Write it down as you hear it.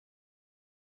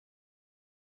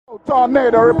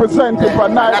Tornado representing for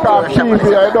Nike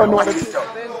TV. I don't know what it is.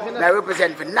 I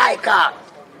represent for Nike.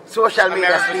 Social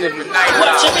media Steve.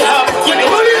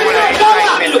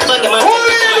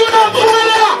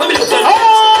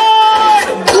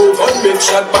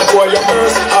 Shot bad boy your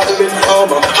first Harlem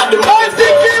armor. Had the man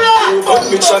there.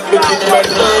 Shot me with my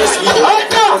first.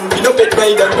 You don't get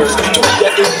right and first. You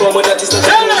get informer that is not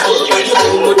the first. You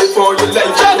don't know before you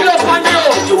like it.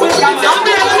 You will get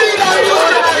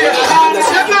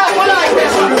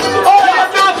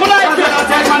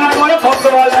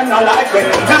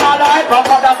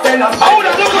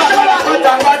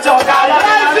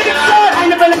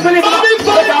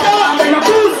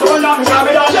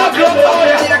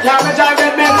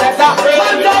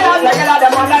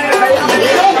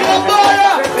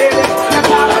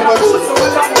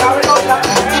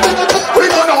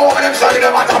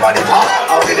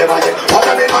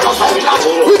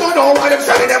we don't know what I'm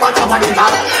selling them on top of the top.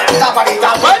 Top of the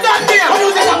top. When that there, when you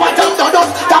say that one top, top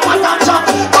of shop,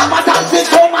 top of top fish,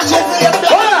 so much is here.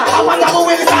 Top of top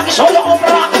will start to show you over.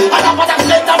 And top of top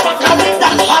set up, top of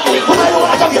that top. When I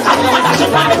want to be happy, when I should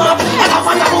find them up. And top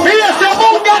of top. Here's the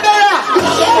Bunga there.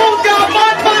 Bunga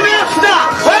man master.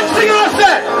 Let's sing us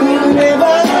that.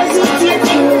 Never hesitate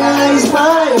to rise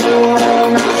by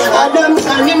one. Adam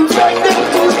and him try to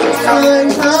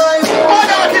find time.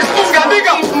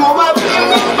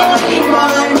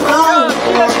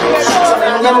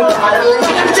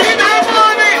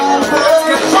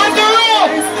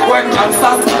 When I'm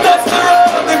starting to touch the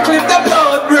road, they clip the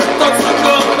blood, rip touch the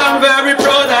clothes, I'm very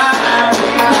proud of.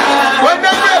 When the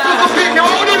rebels will pick you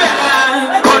out of it,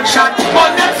 gunshot,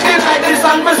 but that skin like this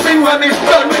and we sing when it's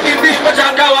done with the beat, but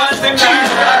I go and sing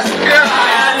Jesus.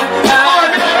 Oh,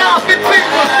 they laugh, it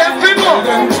people, them people.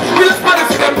 We just want to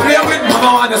see them play with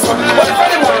mama and the son. But if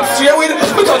anyone is here with,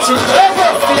 we touch each other,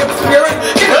 see him spirit,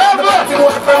 get it over, see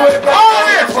what the friend with.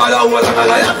 Follow all of my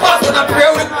life, fast and I pray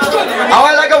with. I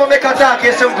want like to make a talk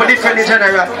here for different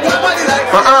general.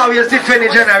 I always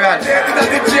different general.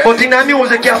 But in the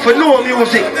music, you have to know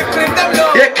music.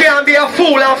 You can't be a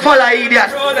fool and follow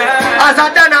idiot. As a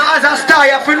dancer, as a star,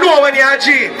 you have to know when you're a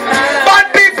G.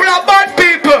 Bad people are bad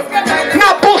people.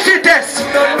 No pussy test.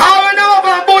 I will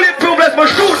never have bulletproof, but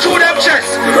shoot through them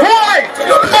chests. Why?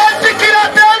 Bad killer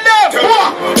tell them.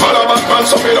 All of us man,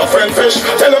 some little friend fish.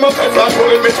 Tell them a pet flash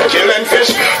bullet, me take killing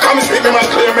fish. Come and speak me, man,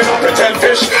 clear me, not pretend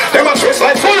fish. Them a twist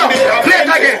like full of me. Play it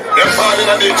again. Them fall in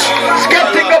a ditch.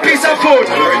 Skeptic a piece of food.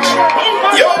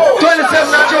 Yo.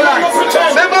 27th of July.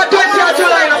 Remember 20th of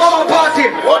July in a mama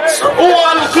party. Who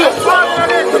are the club?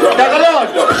 That's a Lord.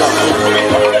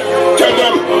 Tell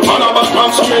them, man, a bad man,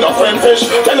 some little friend fish.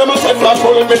 Tell them a pet flash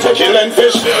bullet, me take killing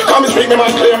fish. Come and speak me,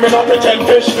 man, clear me, not pretend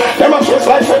fish. Them a twist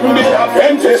like 7-day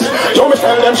apprentice. Joe me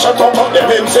tell them shut up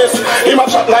them insist. He a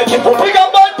chat like him. We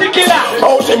got bounty killer.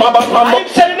 Out him a bad man. I'm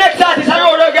saying the next artist I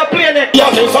know they're playing it.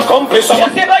 Yeah, he's accomplice. You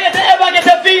see if I ever get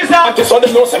a visa. Until so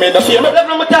they know some in the same. Let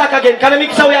me talk again. Can I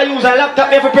mix how I use a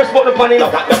laptop? Every press button upon it.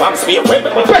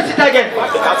 Press it again.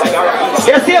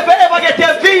 You see if I ever get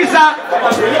a visa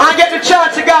and get the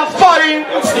chance to go foreign.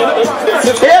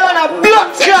 They're on a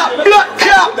blood clot, blood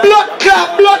clot, blood clot,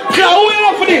 blood clot. Who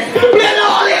enough for this? Play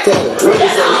all it.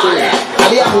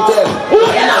 Who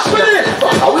enough for this?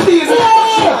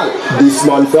 This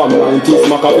man from 90s,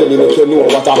 Machiavelli make you know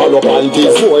what a hollow pint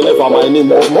is. No, I never mind him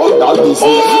no more than this.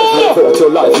 Hurt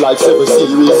your life like 7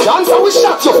 series. Dance and we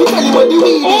shot you, we tell you where the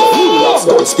weed is.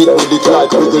 Don't spit with it like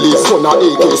Wrigley's. Son of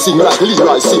AK, sing like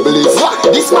Leroy Sibbles.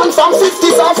 This man from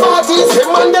 50s and 40s. Them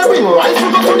man they bring rifle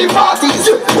to the parties.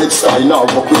 Next time now,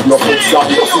 walk with no fits.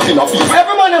 That you sit in a feast.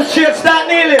 Everyone else shit, start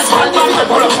kneeling.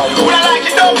 Who I like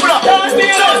it, don't pull up. Don't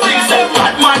kneel.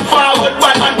 Bad man forward,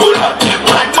 bad man pull up.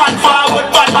 Bad man forward,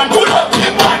 bad man pull up.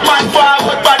 Bad man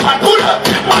forward, bad man pull up.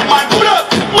 Bad man pull up.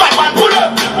 Bad man pull up.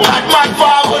 Bad man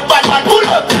forward, bad man pull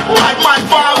up. Bad man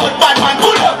forward, bad man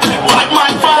pull up. Bad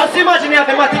man forward. Just imagine you have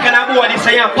a matic and a boy this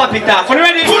and you pop it off. Are you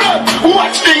ready? Pull up.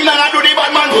 Watch things and I do the bad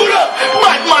man pull up.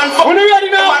 Bad man forward. Are you ready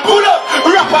now? Bad man pull up.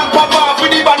 Rap and pop off with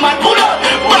the bad man pull up.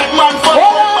 Bad man forward.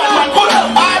 Bad man pull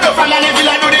up. I don't find any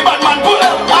villain do the bad man pull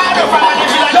up. I don't find any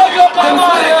villain. Them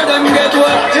fire, them get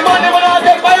wet. The man never not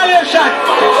take violation.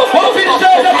 What if it's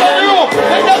straight up on the roof?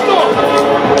 Let us know.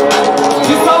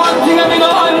 This is one thing I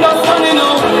don't understand, you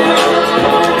know.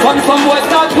 When some boys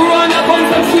start growing up on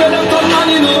some fear, them turn on,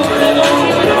 you know.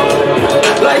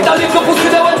 Like that little pussy,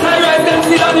 they want to rise and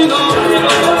see that, you know.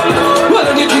 Well,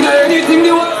 anything or anything,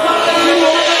 they want to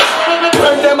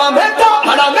when them a make up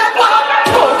and a make up.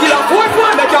 Go kill a fourth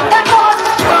one, make your head up.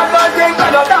 Bad thing, I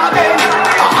don't have it.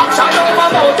 Action over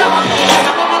mountain.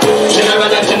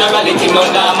 Generality, no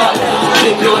normal.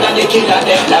 Flip load and the killer,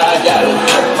 them larger.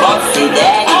 But see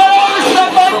that.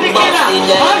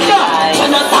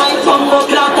 When I time from the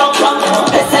clock up from,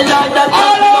 it's a lot that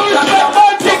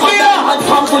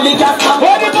I'm fully got some.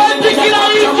 What about the killer?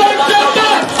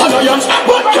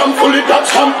 What come fully got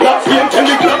some black paint and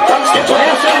the clock comes get to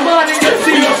us. Get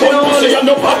see us on pussy and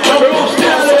the back of the roof.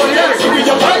 We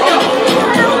just back up.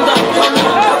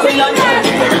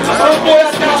 Some boy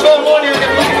has got no money and the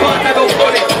black part I go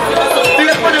funny. See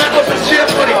the funny man goes to share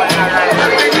funny.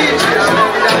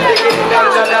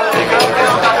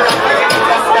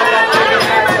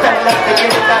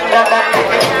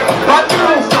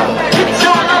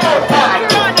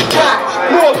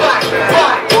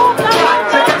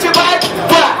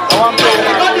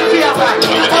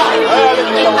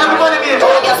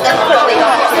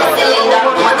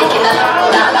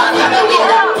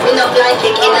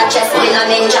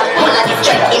 Ninja, pull a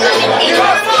strike in a minute.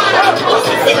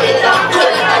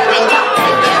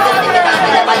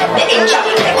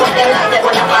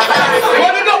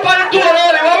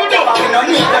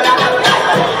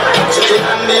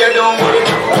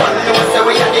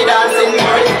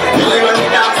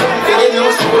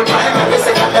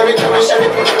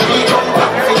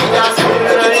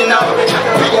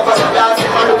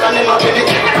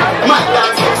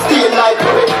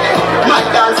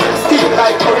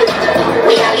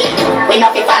 We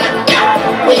not be fan.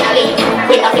 We not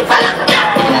be fan.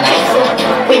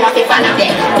 We not be fan of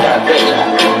them.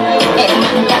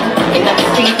 In the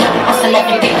street, hustle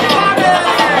every day.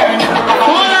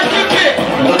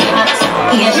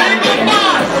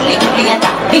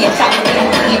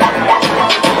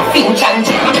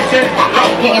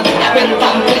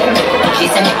 She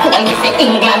said me cool, you say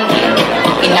England.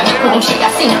 In a room, she a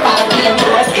sing for real.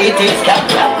 It is got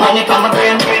money from my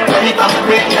brain, money from my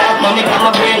brain, money from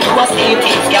my brain. Do a it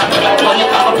is got money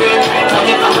from my brain,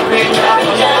 money from my brain,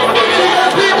 money from my brain.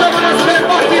 People wanna spend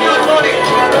money on money.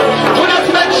 Wanna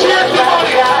spend shit on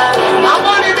money. My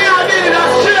money me I need that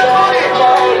shit money.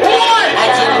 Why? I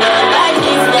just don't like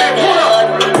this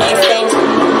method.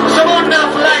 Someone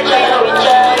not like that.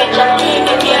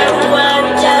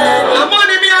 My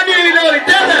money me I need now.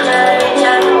 Tell them.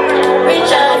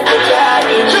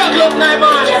 Juggle up my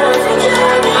man.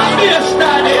 I'm here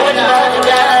standing.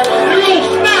 Roof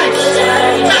nice.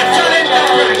 Natural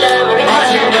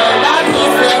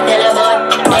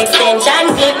Extension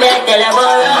clip me tell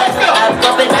about I've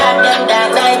couple of them that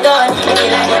night on.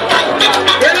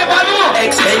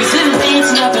 Expensive things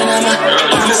not Panama.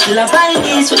 I'm still a buy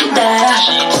this with that.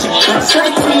 What's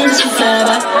right things to fly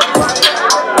back.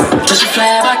 Just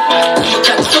fly back.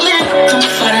 Got to me, come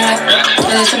far back.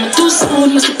 There's some too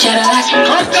soon, Mr. Cadillac.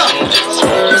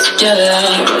 Mr.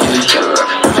 Cadillac.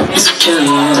 Mr.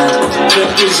 Cadillac.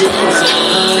 Represents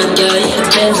hard, it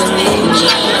depends on ninja.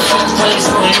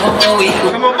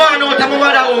 I'm a band out, I'm a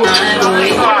mother out.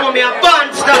 You know me a band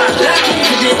star.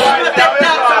 You don't take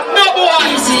that from no boy.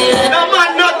 No man,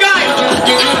 no guy.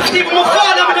 Even my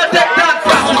father, me don't take that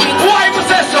from. Why you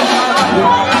say so?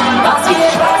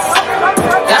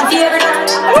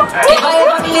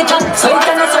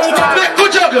 Make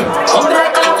good juggle.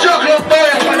 Juggle up, boy.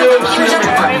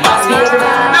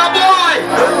 Now boy.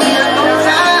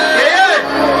 Yeah,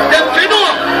 them finna.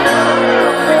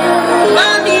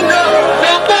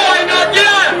 No boy, no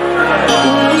girl.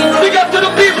 Big up to the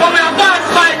people, me a band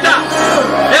fighter.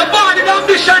 They're born in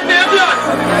ambition, they're blood.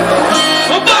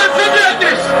 We're born to do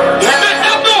this. Let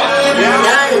them know.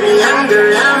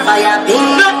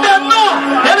 Let them know.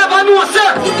 They never know, sir.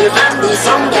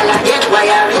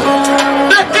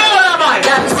 Let go of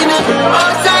my.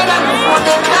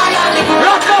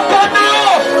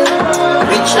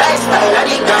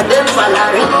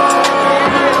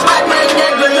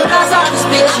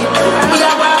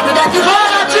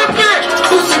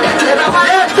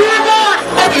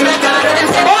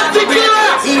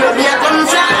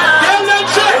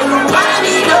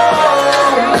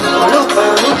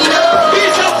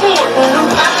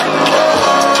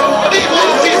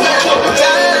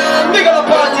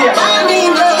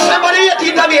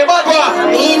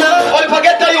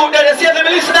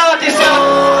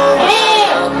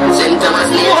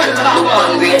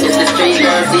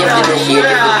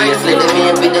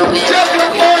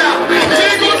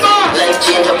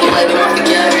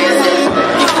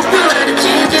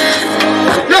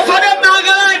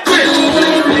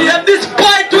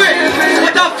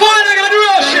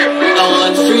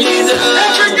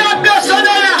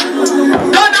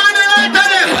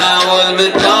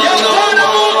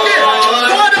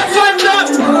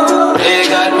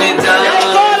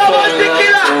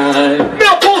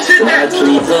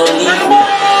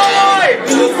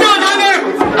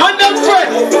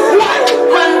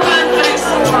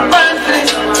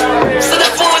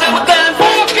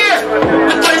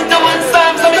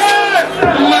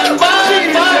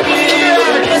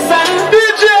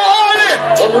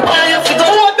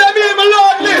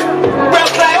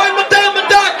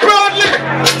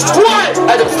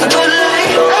 just a good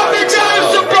life. Every time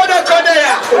some product on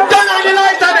there. Turn on the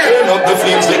light on there. Turn up the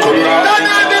flames like a rock. Turn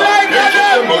on the light on Get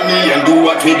there. the money and do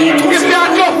what we need to If you're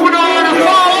tough, we don't want to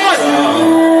forward.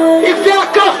 If you're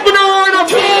tough, we don't want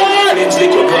to forward. flames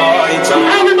like a brighter.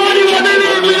 Everybody want to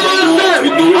live in yourself.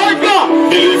 I go.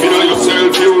 Believe in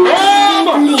yourself, you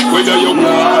whether you're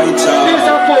brighter. Here's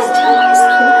a book.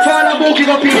 Father booking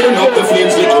up here. Turn up the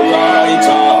flames like a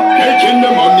brighter. Taking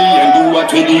the money and do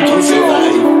what we need to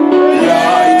survive.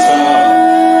 Lighter.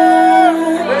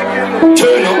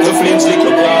 Turn up the flames like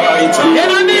a brighter.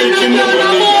 Taking the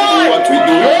money and do what we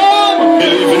do.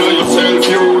 Believe in yourself,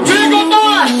 you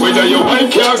whether you buy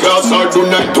car gas or do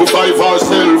 9 to 5 or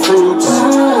sell fruits.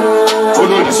 Oh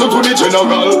no, listen to the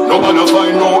general, no man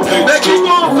find no excuse.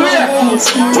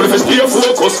 What if you stay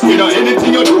focused in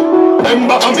anything you do?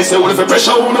 Remember I me say what if you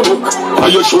pressure on the book? Are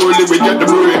you surely we get the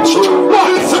breakthrough?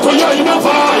 Listen to your inner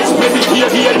voice,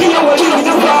 meditate here, do you want to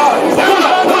the voice?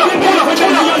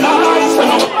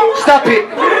 Stop it.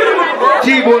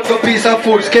 T-bone for piece of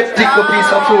food, skeptic for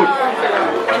piece of food.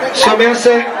 So me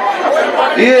say,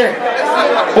 yeah.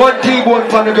 One T-bone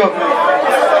for the gun.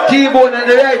 T-bone and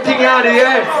the right thing out of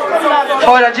here.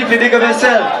 How that Jiffy think of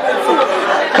yourself?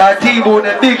 Cause T-bone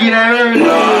and big in the world.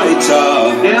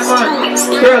 Yeah man.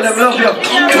 Girl, them love you.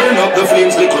 Turn up the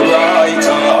flames little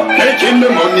brighter. Taking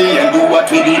the money and do what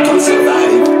we need to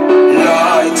survive.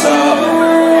 Lighter.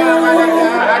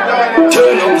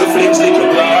 Turn up the flames little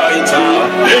brighter.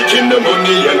 Taking the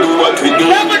money and do what we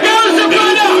do.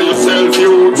 Believe in yourself,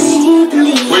 youths.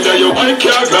 Whether you buy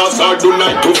car glass or do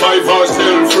 9 to 5 or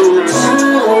sell fruits.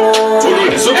 Follow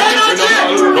the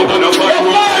subscription, no man find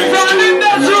no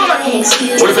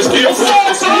excuse. What if it's stay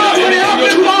focused?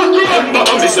 Remember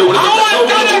I say what if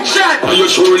it's are you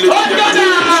surely get the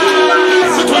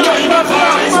sit when you're in a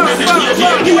vice,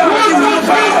 meditate here,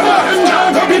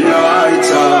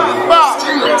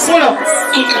 Hold up.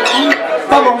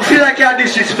 Mama, I feel like you're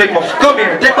disrespecting me. Come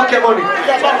here, take back your money.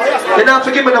 You're not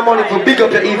forgiving me the money for big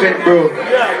up your event, bro.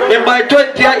 And by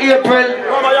 20th April,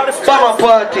 Mama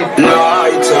party.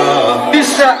 Lighter. This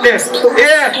Saturday,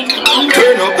 yeah.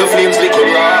 Turn up the flames little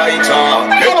brighter.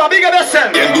 Mama, big up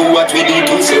yourself. And do what we need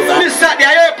to survive. This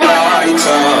Saturday, April.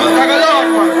 Lighter. Like a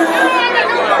Lord,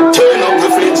 man. Turn up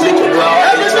the flames little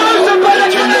brighter.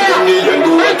 Taking the money and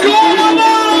do what we do.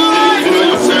 Believe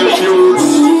in yourself,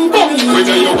 youths.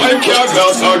 Whether you buy car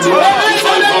glass or do 5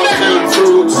 or sell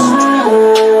fruits.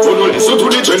 Oh no, listen to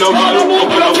the general, no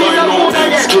man find no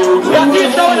excuse.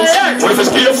 What if you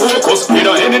stay focused in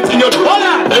anything you do?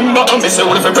 Remember I say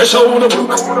what if you pressure on the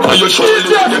book? Are you sure you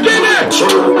get the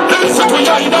breakthrough? Listen to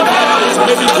your inner voice,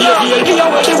 meditate here, do you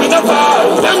want to win a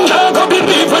prize? Them not gonna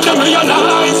believe when they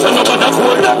realize and nobody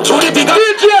hold up to the bigger.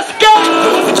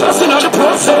 Trust in all the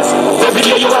process. Every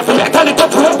day you have to make a little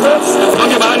progress. From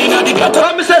your man in the ghetto.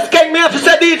 I'm Mrs. King, me have to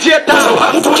say DJ Town.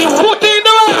 Put in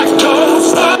the work.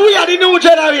 We are the new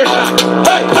generation.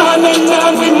 Hey,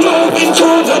 and we moving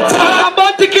through the time. I'm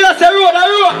about to kill us a road, a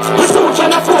road. We still can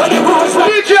afford the roads.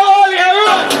 DJ Oli, a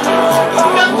road.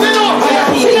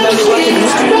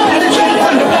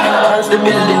 The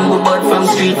building we bought from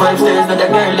street 5 stairs. That a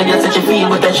girl that gets such a feel,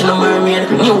 but that she no mermaid.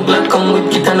 New blood come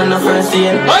with kitten on the first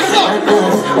year.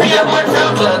 We have bought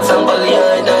from clothes and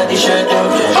balayard and the shirt.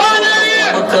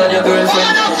 But call your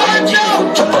girlfriend. I'm a G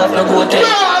foot chop off no go take.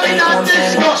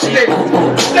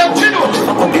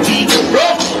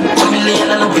 Mommy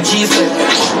laying and up with cheese.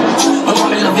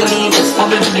 Mommy love your knees.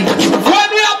 Mommy really got you. When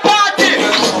we are party,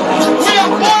 we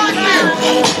are party.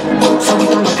 So we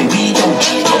don't have to beat them.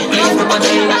 Please put my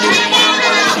day in the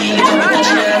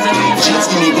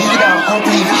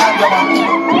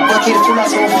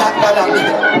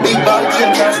big ball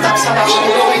can't stop Salah.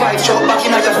 Right choke back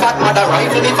in your fat mother.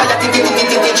 Rifle the fire,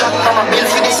 the jack hammer. Bill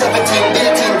for the 17,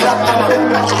 built-in black hammer.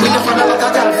 We no fan of a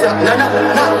cattle flat. No,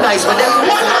 not nice, but then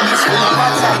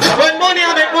when money,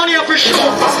 I make money for sure.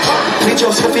 we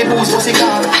just coffee booze, pussy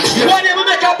car. When you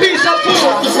make a piece of food.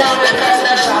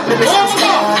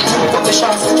 Got the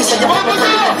shots, he said you want me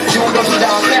friend. You don't need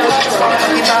that.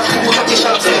 You got the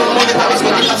shots, you don't need that.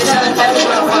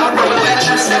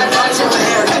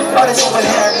 Money's over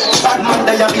here, bad man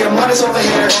that you're here, money's over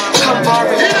here. Come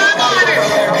forward,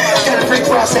 get a free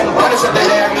cross and money's over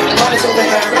here, money's over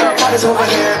here, money's over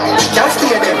here. Can't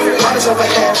stay there, money's over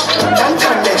here. Can't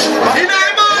come there,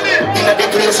 in the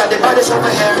place of the body's over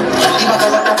here. You got a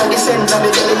lot of the sense of the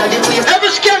in the place.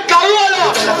 Every skip can roll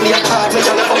up. You're gonna play a card, you're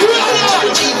gonna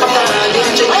cheap on the hand,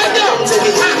 DJ.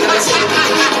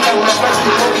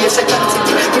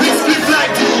 Please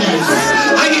like these.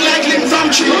 I need like them from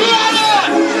tree.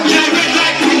 Yeah, red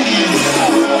like peas.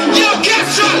 Yo,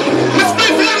 Gyption, we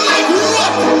split them like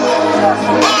whoop.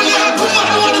 All your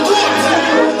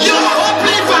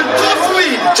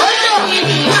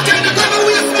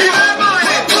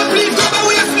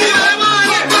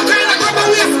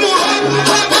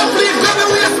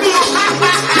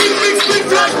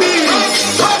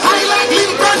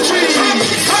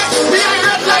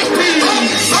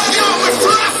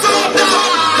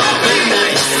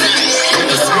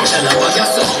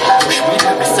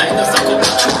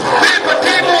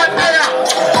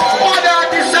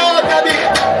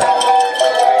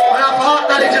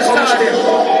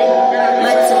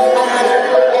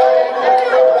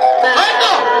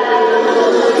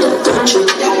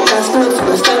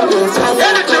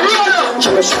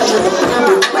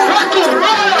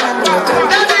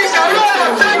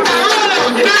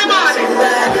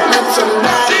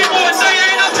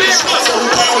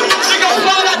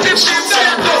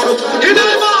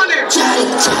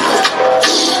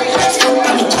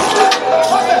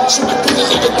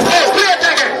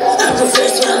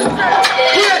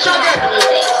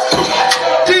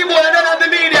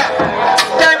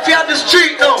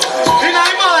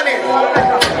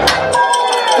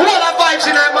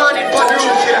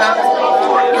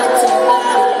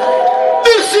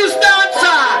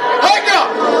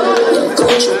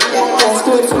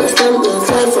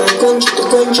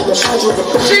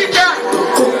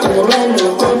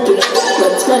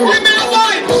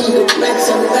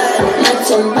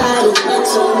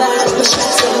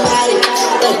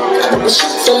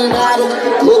Somebody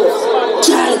move.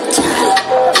 Charlie.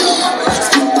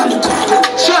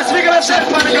 So speak of yourself,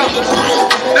 Panico.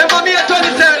 Remember me at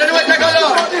 23rd, anyway, take a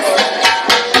look.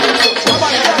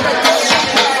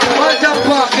 Walter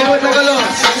Park, anyway, take a look.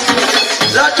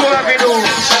 That's what we do.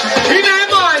 In the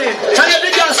morning, tell you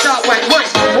the girl start wine, pump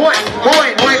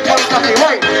coffee,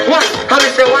 wine. How they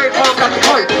say wine, pump coffee,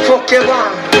 wine. Fuck your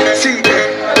mom, see,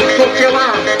 fuck your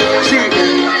mom, see.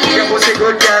 Your pussy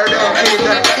good girl, don't feel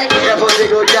that. Your pussy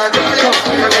good girl, come,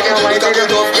 and make a wine, take a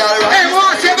tough girl, right? Hey,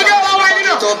 what's your girl, wine, you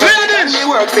know?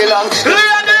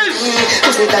 Ladies!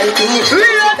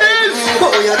 Ladies!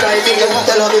 Oh, you're tighty, you have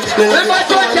to love it. Let my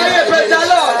touch your ear, praise the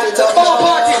Lord. Oh,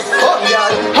 party.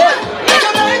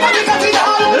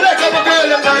 Look at the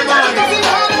girl in my mind.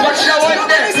 Watch your wife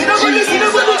there.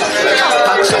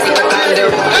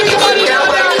 Anybody know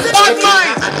that? Bad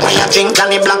mind.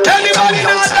 Anybody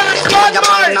know that? Bad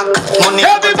mind.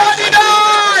 Everybody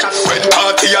dance. When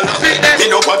party and me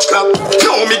no watch club.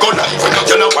 No me go live when I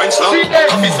tell a wine slam.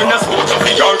 Office in a sport of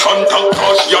the your contact.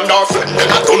 Cause she and her friend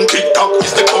them a done TikTok.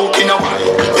 It's the coke in a wine.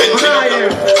 Then we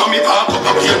up. Come me park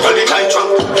up here for the light trap.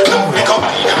 Now we come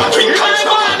by them a drink and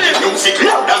snap. Music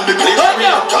loud and the place we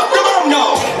up top. Come on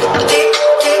now.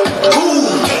 Boom.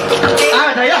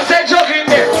 Ah, now you say joking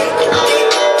there.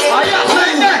 Ah, you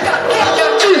say that.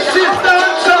 This is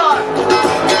dancehall.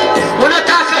 When I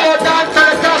talk about dancehall,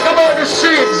 I talk about the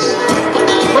streets.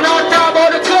 When I talk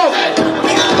about the club,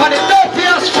 but the dirty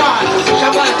asphalt.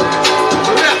 Shabbat.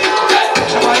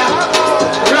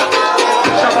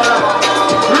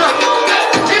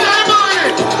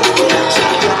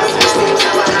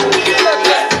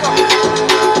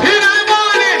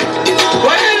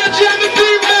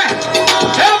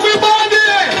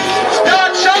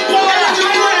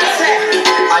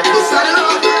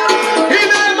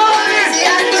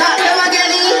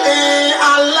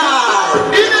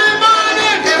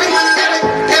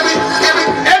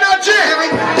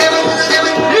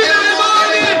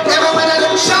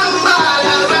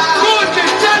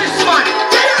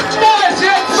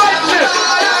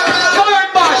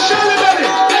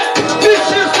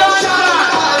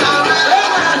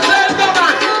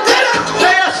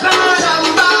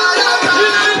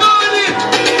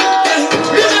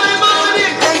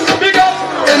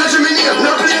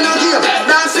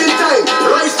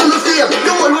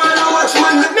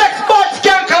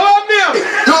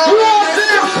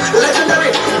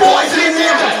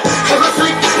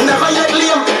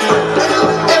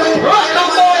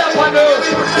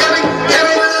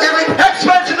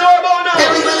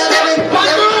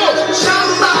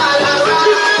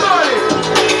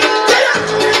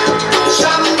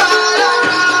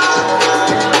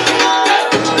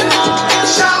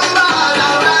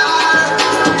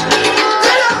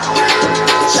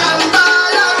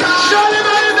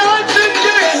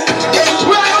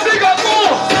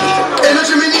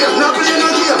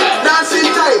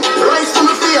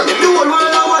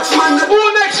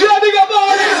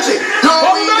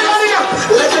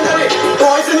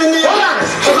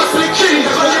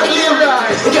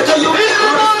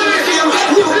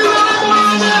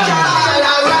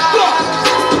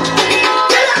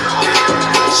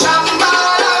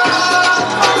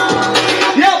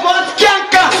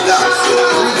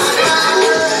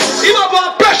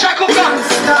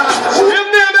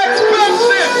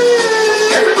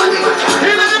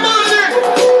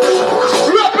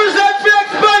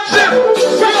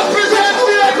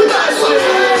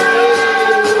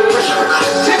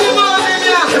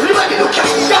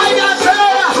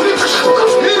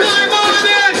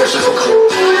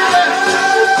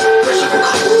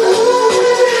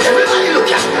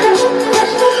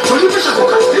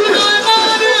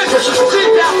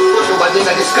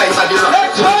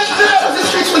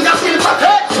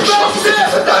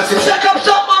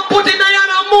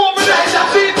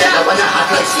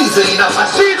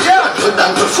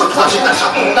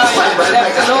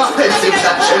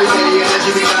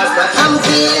 I'm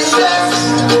feeling blessed.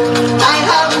 I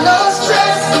have no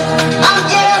stress. I'm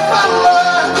here for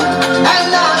more and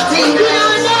nothing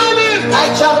less. I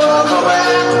travel all the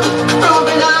world,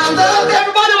 moving on the best.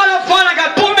 Everybody want to fun? I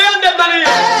got put me on them down here.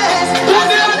 Put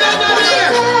me on them down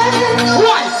here.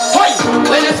 Why?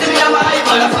 When you see me, I'm a hype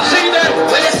motherfucker. See them.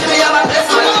 When you see me, I'm a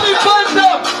blessed I'm going to be fun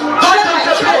them. Fun them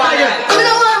to play again. I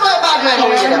don't know about bad man.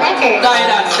 Die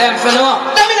that. Them for no.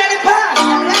 Let me let it pass.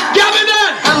 Give me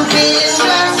that. I'm feeling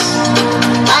blessed.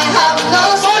 I have no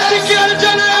What's the stress. girl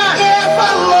general? Here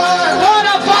for more What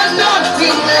a fun and done.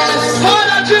 nothing less. What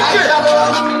a I chicken.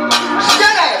 travel.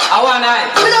 I want I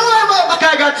don't know about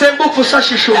I got 10 book for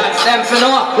Sashi show. that's them for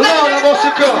no. No, I'm about to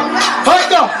go. Right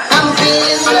now. I'm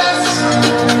feeling blessed.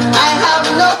 I have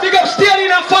no. Big up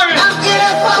Steely and Foreign. I'm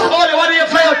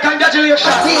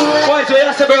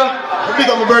say, bro? Big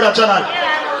up my brother, John.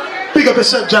 Big up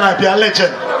yourself, John. You're a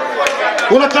legend.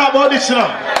 We don't talk about this, you know.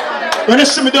 When you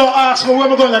see me, don't ask me where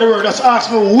I'm going to the world. Just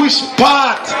ask me which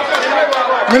part.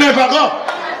 We never go.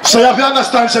 So you have to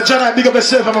understand, say, John, big up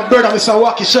yourself and my brother, Mr.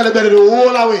 Wacky, Shelly Belly, the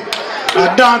whole away.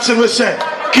 And dancing, we say,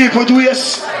 keep with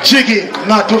waist, jiggy,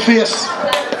 not to face.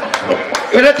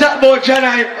 When you talk about John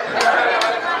and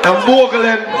Bogle,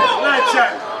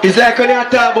 it's like when you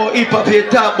talk about hip hop, you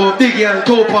talk about Biggie and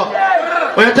Tupac.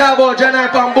 When you talk about John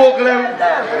and Bogle,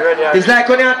 it's like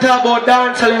when you talk about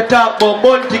Dancehall, you talk about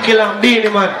Bounty Killer and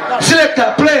Beanie Man.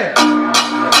 Selector, play.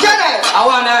 I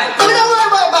want that. We don't worry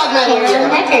about bad man here.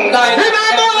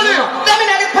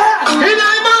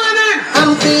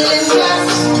 I'm feeling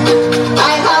blessed.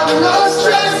 I have no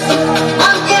stress.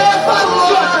 I'm here for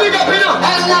more.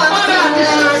 And not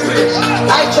stress.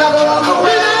 I travel on the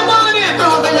way.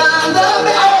 Proving I'm the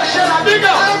best.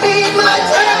 I beat my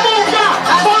chest.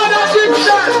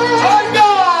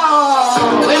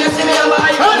 When you see me, I'm a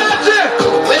high.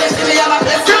 When you see me, I'm a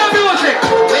blessed.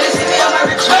 When you see me, I'm a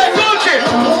rich.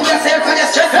 Move yourself and your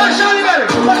stress.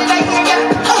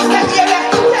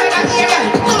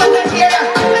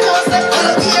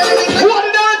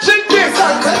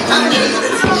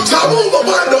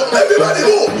 Everybody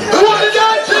move.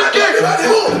 Everybody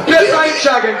move. Play fine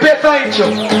dragon. Play fine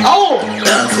dragon. Oh.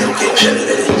 Dancing King Shelly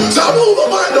Belly. So move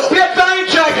up and up. Play fine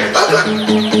dragon.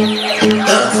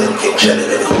 Dancing King Shelly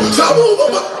Belly. So move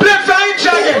up. Play fine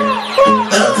dragon.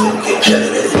 Dancing King Shelly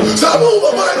Belly. So move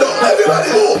up and up. Everybody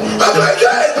move. I'm like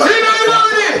that. In the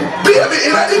morning. Baby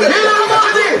in the In the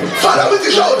morning. Father with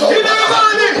the shout out. In the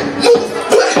morning. Move.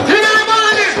 Play. In the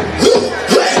morning. Move.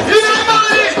 Play. In the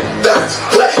morning. Dance.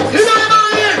 Play. In the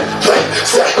morning. Play.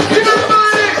 Say. In the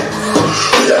morning.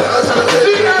 Yeah, that's how it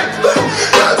is.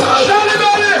 That's how it is. Shelly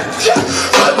Belly. Yeah.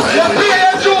 You play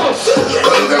your juice.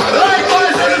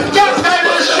 Likewise, it's just kind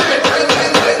of shit.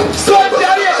 So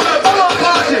tell you, come on,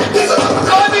 party.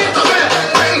 Come in to it.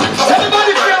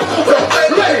 Everybody feel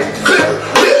ready.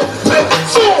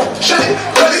 Shelly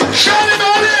Belly. Shelly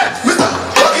Belly. Mr.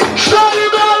 Wacky. Shelly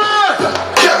Belly.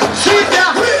 Yeah. Sit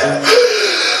down.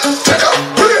 Take up.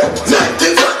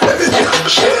 Everything.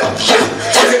 Shit.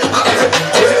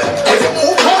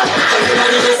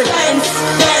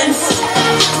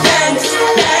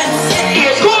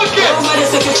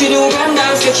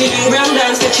 Sketchy new brand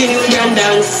dance, sketchy new brand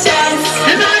dance, dance,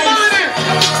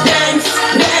 dance,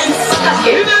 dance.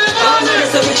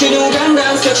 Sketchy new brand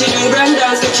dance, sketchy new brand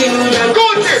dance, sketchy new brand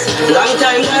dance. Long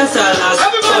time dancehall has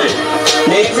fun.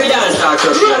 Every dance are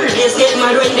crush. Please get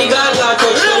mad when the gaga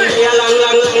touch down. A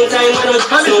long time I don't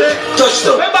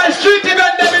touchdown. Remember street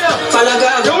event them enough. Follow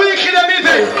gaga. The week in the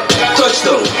meeting.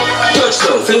 Touchdown.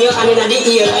 Fling your hand in the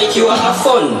ear like you have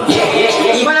fun.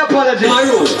 Yeah. My apology.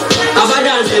 Maroon. Have a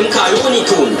dance them call Looney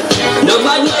Tune. No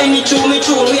bad no any tune.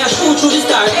 We are shoot through the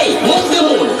star. Hey, move the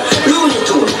moon. Looney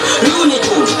Tune.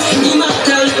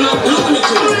 Immortal, Looney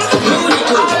Tune.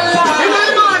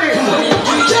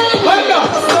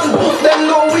 Them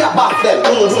know we are back them.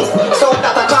 So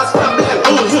that a cause problem.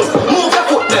 Move your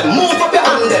foot them. Move up your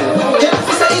hand them. Yes,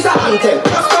 this is a anthem.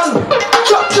 Just run.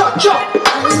 Chop.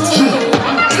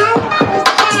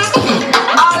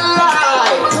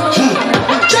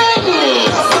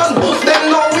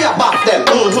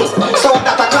 So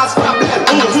that a cause problem.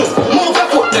 Move your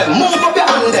foot them, move up your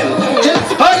hand them.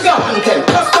 Just hold your hand them.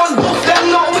 Just don't move them,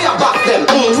 now we are back them.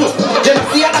 Just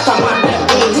see that a man them.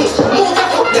 Move your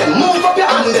foot them, move up your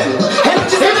hand them.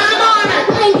 Energy in the morning.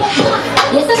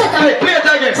 Yes, I got Hey, play it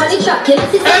again. What is that?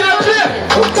 Energy.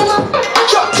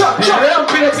 Chop. They don't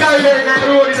play the guy there in the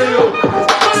road in the road.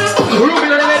 Room in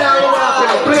the middle.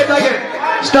 Play it again.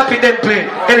 Stop it then play.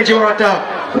 Energy want to talk.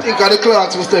 I think the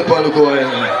clocks will step on the go.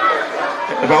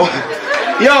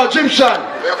 Yo, Gyption,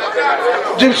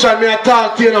 me I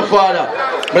talk to you, no father.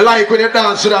 Me like when you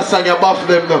dance to that song, you buff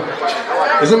them now.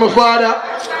 You see my father?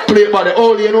 Play it by the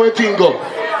old, you know what thing go.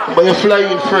 But you fly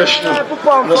in fresh now.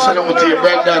 You send them to you,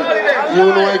 Brendan. You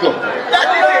know where you go.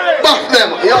 Buff them.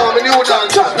 Yo, me new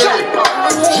dance.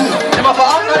 I'm for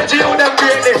acknowledge you, them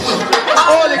great this.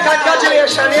 Holy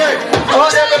congratulations, yeah. All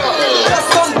them Just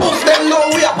don't move them, now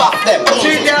we are back them.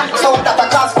 see ya. So that a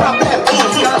cause problem.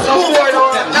 Move your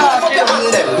foot them, move up your hand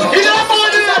them. You know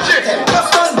what I'm doing? Just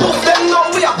don't move them, now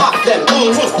we are back them.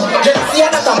 Just see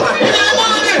that a man.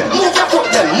 Move your foot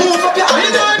them, move up your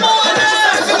hand them.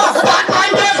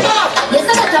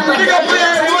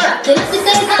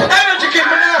 Energy keep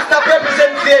me now stop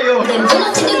representing you.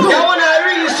 You wanna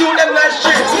really shoot them that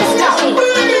shit.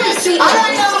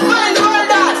 I am fine for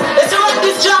that. Let's run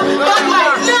this job, but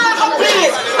my never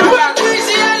please. Work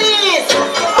easy and ease.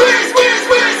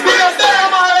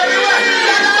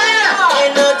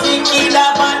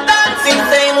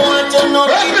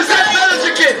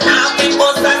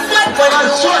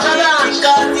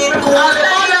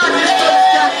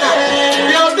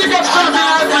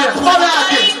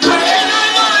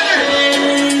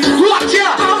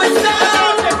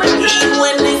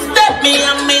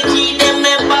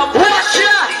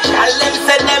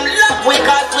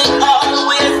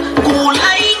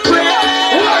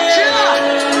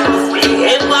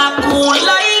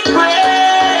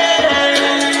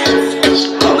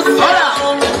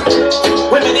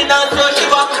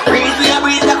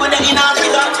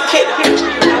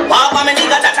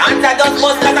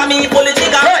 pull the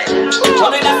trigger.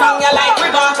 Turn in a song you like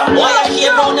river. Why you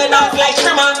shape round the dance like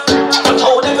trimmer? But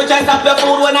how them we try stop your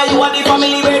food when you are the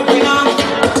family breadwinner?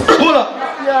 Pull up.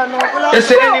 They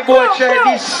say any boy try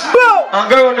this and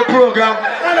go on the program,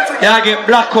 you get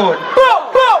blackout.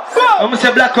 I'm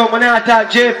say blackout when I talk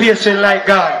JPS like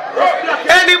God.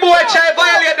 Any boy try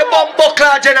violate the bomb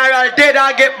buckler general, dead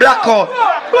and get blackout.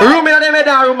 Room in them head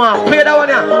and room on. Play that one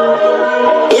here.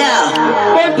 Yeah.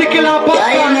 Bounty killer pop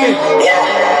party.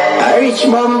 Yeah. A rich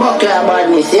bomb buckler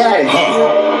badness, yeah.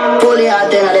 Pull it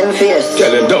out there in them face.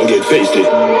 Tell them don't get feisty.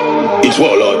 It's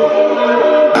warlord.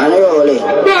 And roll it.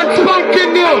 That's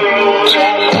fucking new.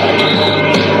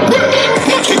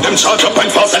 Keep them charged up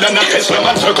and faster than a Tesla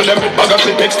man. Circle them with bag of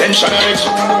clip extension and it's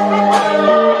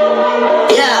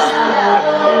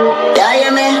Yeah. Yeah,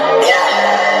 hear me?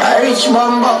 Yeah. A rich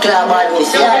man buckler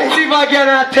badness, yeah. Pull it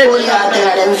out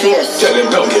there in them face. tell them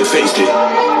don't get feisty.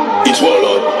 It's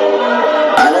warlord.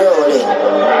 And roll it.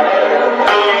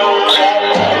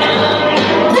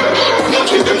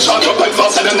 Keep them charged up and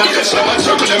faster than a Tesla man.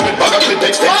 Circle them with bag of clip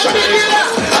extension and it's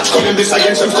That's calling this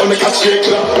against them, call me catch shake.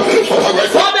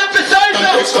 What them for size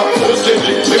now?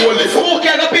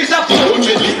 Okay, a piece of food.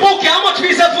 Okay, how much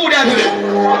piece of food have you?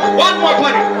 One more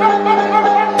penny.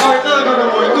 Alright, no,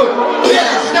 good. Yeah,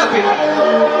 stop it.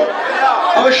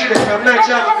 I wish you there. I'm not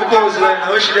trying for those lines. I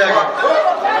wish you there.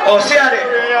 Oh, see her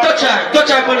there. Touch her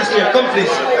on the street. Come please.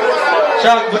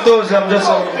 Shark for those, I'm just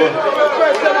on the board.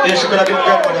 Yeah, she could have been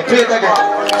grandmother. Play it again.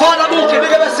 Father Mookie,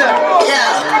 big up yourself.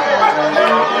 Yeah.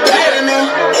 Hear me?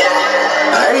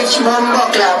 Yeah. A rich man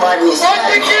buckler badness. What's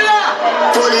the killer?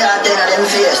 Pull it out there in them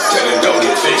face. Tell them don't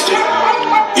get feisty.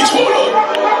 It's warlord.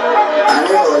 And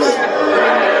roll it.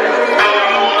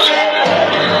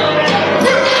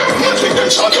 Keep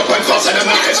them charged up and faster than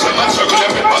a Tesla man. Circle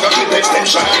them with bag of clip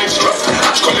extension and it's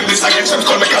That's calling this against them,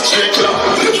 call me catch shake.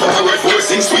 Power voice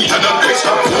sing sweeter than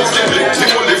Tesla. Force them lit. The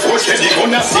only force can you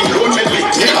gonna sing loan medley.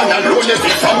 They can alone if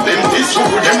it from them. This who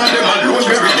them and them alone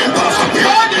bury them past.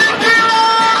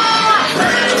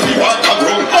 We walk a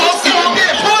room.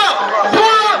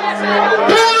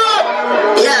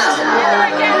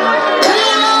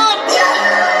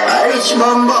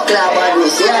 Man buckler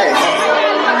badness, yeah.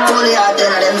 Pull it out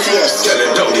there in them face. Tell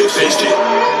them don't get feisty.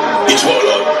 It's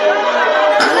warlord.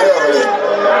 And roll it.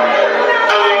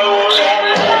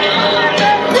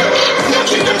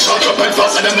 Keep them charged up and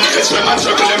faster than a Tesla man.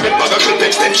 Circle them with bag of clip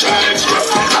extension and it's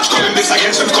That's calling this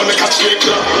against them, call me catch shake.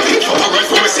 Power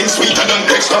voice sing sweeter than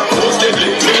Dexter. Force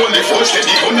deadly. The only force that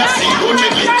they gonna sing loan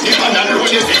medley. If an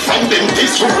alone if it from them.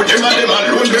 This who them and them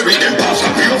alone bury them past.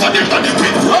 We over them body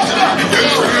with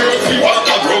we walk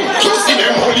a ground. You see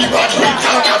them holy bad we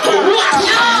talk at all.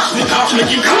 We talk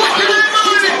making car.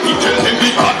 We tell them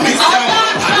we got this down.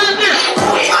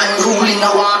 Unruly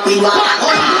no walk we walk.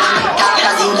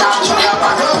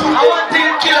 I want to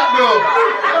kill up, bro.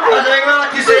 As an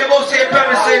artist, you must say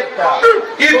premises.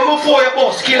 Even before you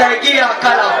boss, kill like give a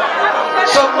color.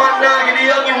 Some man now give the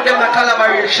young youth them a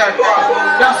collaboration.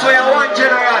 That's why I want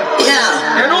general.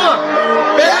 Yeah. You know?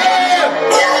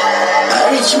 A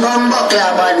rich man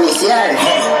buckler badness, yeah.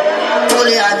 Pull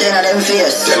it out there in them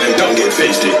face. Tell them don't get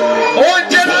feisty. One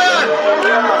general.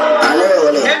 And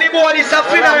roll it. Anybody's a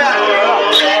funeral.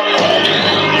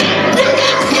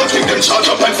 Keep them charged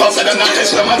up and faster than a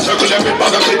Tesla man. Circle them with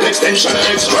bag of clip extension and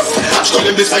it's That's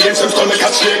calling this against them, call me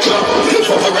catch shake.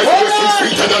 Power voice sing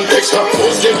sweeter than Dexter.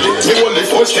 Force deadly. The only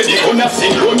force that they gonna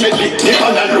sing loan medley. If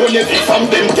an alone if it from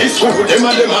them. This who them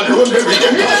and them alone bury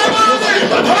them.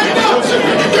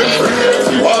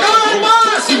 We walk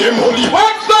a see them holy.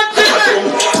 What's that today?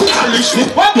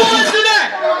 What boys today?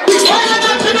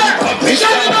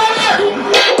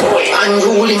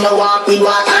 Unruly no walk we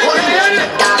walk.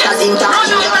 Datas in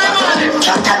touch.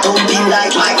 Chata thumping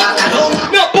like my cockadoo.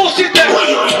 No bullshit there.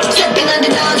 Stepping on the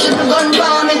dance with the gun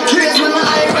bomb. Raise my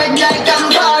eye red like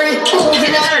Campari.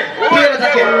 Moving on.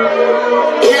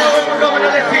 Yeah.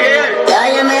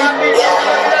 Yeah, you man.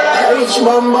 Yeah. A rich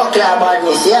bum buckler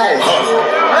badness, yeah.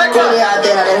 Pull it out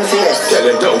there in them face. Tell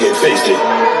them don't get feisty.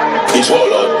 It's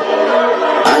warlord.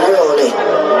 And roll it.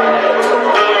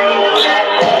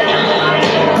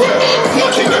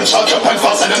 Keep them charged up and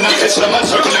faster than a Tesla man.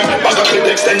 Circle them with bag of clip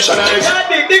extension and it's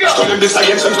Call them this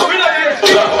against them.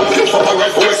 Power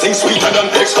voice sing sweeter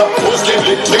than Dexter. Force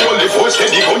deadly. The only force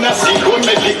that they gonna sing loan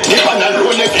medley. If an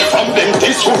alone if it from them.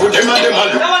 This who them and them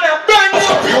alone.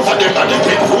 We over them and they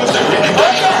get rules them.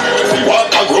 We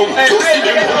walk a ground. You see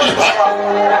them holy back.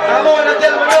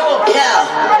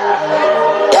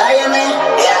 Yeah. Yeah, you man.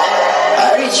 Yeah. A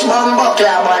rich man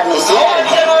buckler badness, yeah.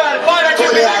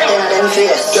 Pull it out there in them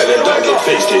face. Tell them don't get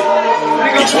feisty.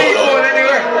 It's warlord.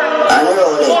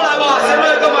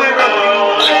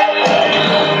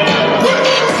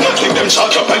 Them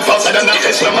shot up and faster than a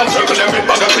Tesla. Man circle them with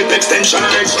bag of clip extension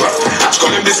and extra.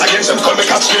 Call him this against them, call me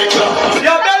cat straight club.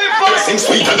 Dressing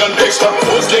sweeter than extra.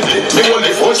 Force deadly, me only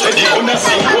force steady. Gonna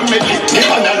sing one medley. Me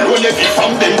man alone every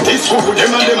from them. This who them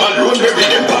and them alone. Every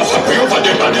them pass up over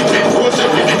them and the big force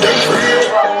every them free.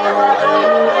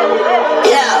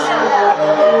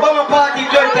 Yeah. Mama party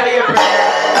joint in April.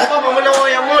 Mama, we don't want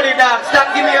your money, dog.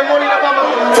 Stop giving me your money,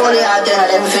 mama. Fully out there,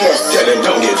 them face. Tell them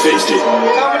don't get feisty.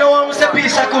 Mama, don't want a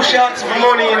piece of cushions for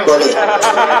money, you know. Fully.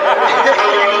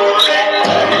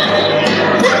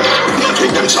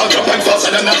 Take them shot up and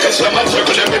faster than a Tesla. Man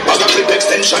circle them with bag of clip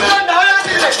extension.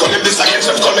 Call him this against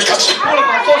them, call me cat straight. All of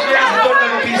my first ladies have done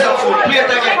them a piece of food. Play it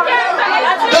again.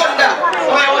 Done that.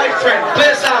 My white friend.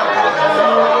 Play sound.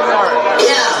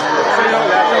 Yeah.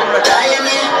 Tell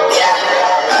me. Yeah.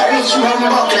 I reach my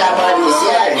buckle about this,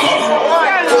 yeah.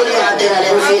 Fully out there,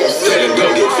 them face. Tell them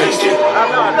don't get feisty.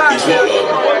 It's more love.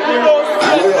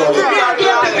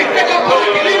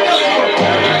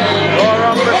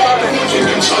 Take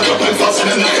them shot up and faster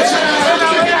than a Tesla.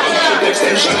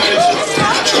 Extension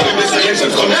call him this against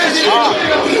them, call me cat straight.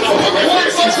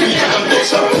 Sweeter than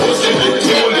Tesla. Force deadly,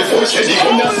 me only force steady.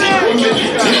 Gonna sing one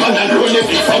medley. Me man alone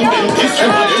every from them. This who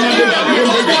them and them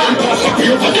alone. Every them pass up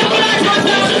over them and the big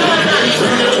force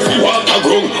every water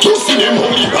grown. You see them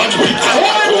only bad with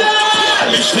tobacco.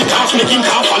 Lish me calf, making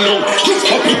calf alone. Just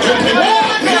pop it up and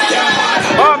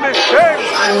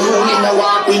I'm rolling the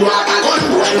walk, we walk a gun.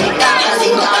 When we dance, I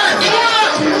sing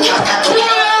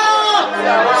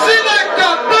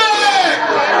Selector, play!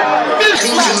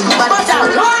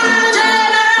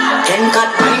 Ten cut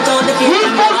point on the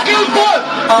field.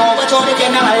 Oh, but all the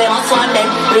general, they must want them.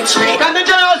 Rich rate. Can the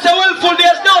general say, well, full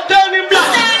days now, turn him black?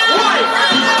 Why?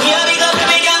 Here we go,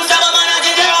 we can stop a man at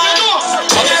general.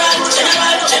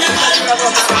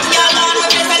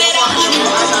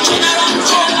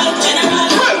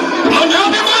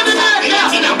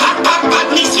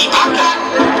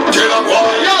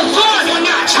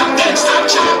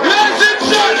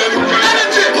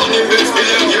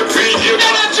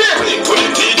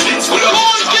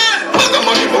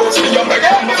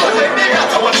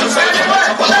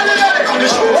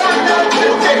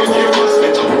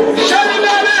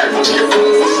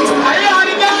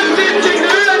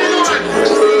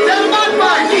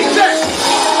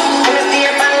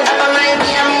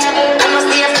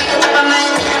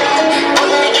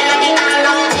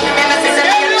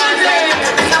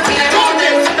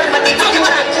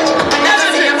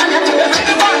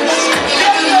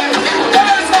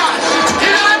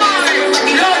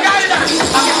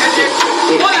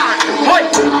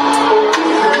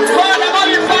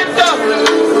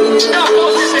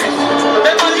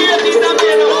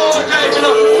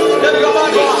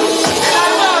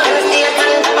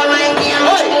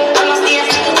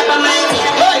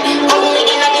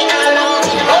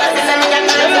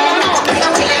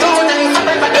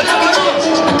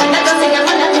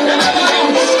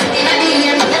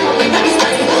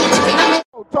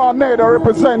 Tornado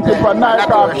representing for Nike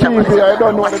TV. I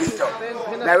don't know what it is.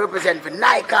 I represent for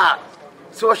Nike.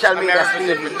 Social media. I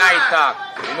represent for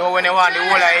Nike. You know when they want the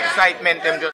whole excitement, them just